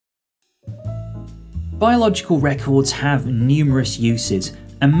Biological records have numerous uses,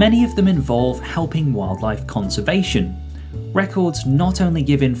 and many of them involve helping wildlife conservation. Records not only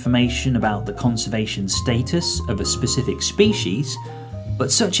give information about the conservation status of a specific species,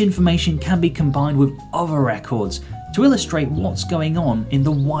 but such information can be combined with other records to illustrate what's going on in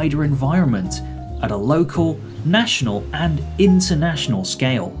the wider environment at a local, national, and international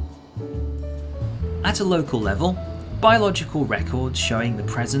scale. At a local level, biological records showing the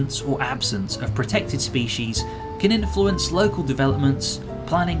presence or absence of protected species can influence local developments,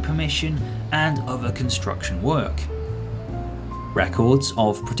 planning permission, and other construction work. Records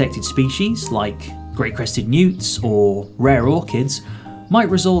of protected species like great-crested newts or rare orchids might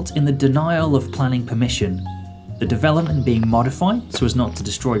result in the denial of planning permission, the development being modified so as not to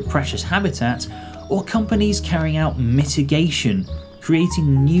destroy precious habitat, or companies carrying out mitigation,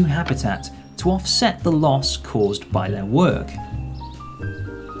 creating new habitat to offset the loss caused by their work.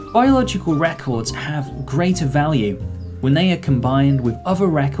 Biological records have greater value when they are combined with other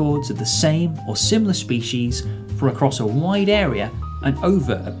records of the same or similar species for across a wide area and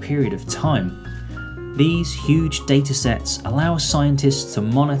over a period of time. These huge datasets allow scientists to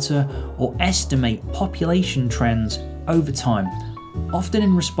monitor or estimate population trends over time, often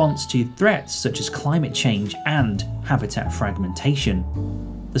in response to threats such as climate change and habitat fragmentation.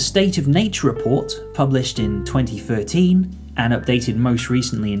 The State of Nature report, published in 2013 and updated most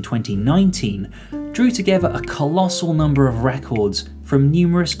recently in 2019, drew together a colossal number of records from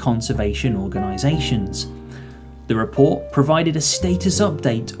numerous conservation organisations. The report provided a status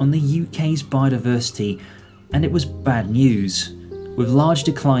update on the UK's biodiversity, and it was bad news, with large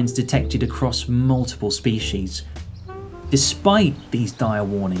declines detected across multiple species. Despite these dire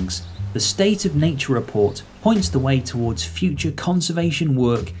warnings, the State of Nature report points the way towards future conservation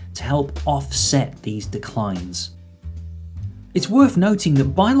work to help offset these declines. It's worth noting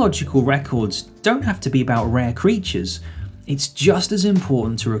that biological records don't have to be about rare creatures. It's just as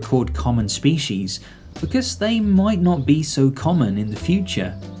important to record common species, because they might not be so common in the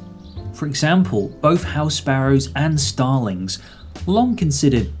future. For example, both house sparrows and starlings, long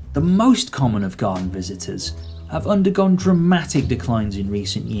considered the most common of garden visitors, have undergone dramatic declines in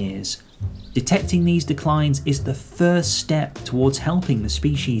recent years. Detecting these declines is the first step towards helping the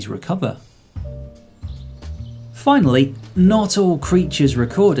species recover. Finally, not all creatures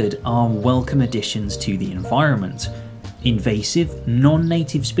recorded are welcome additions to the environment. Invasive,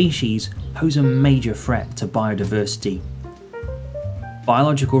 non-native species pose a major threat to biodiversity.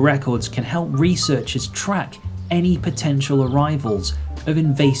 Biological records can help researchers track any potential arrivals of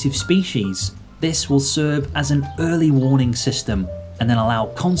invasive species. This will serve as an early warning system and then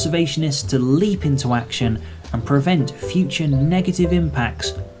allow conservationists to leap into action and prevent future negative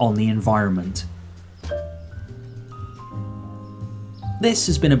impacts on the environment. This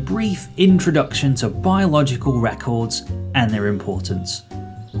has been a brief introduction to biological records and their importance.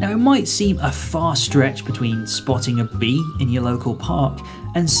 Now, it might seem a far stretch between spotting a bee in your local park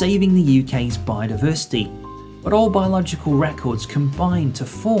and saving the UK's biodiversity, but all biological records combine to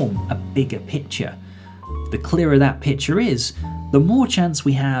form a bigger picture. The clearer that picture is, the more chance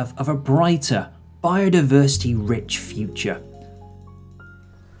we have of a brighter, biodiversity-rich future.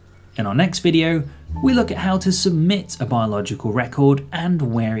 In our next video, we look at how to submit a biological record and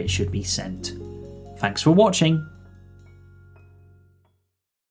where it should be sent. Thanks for watching.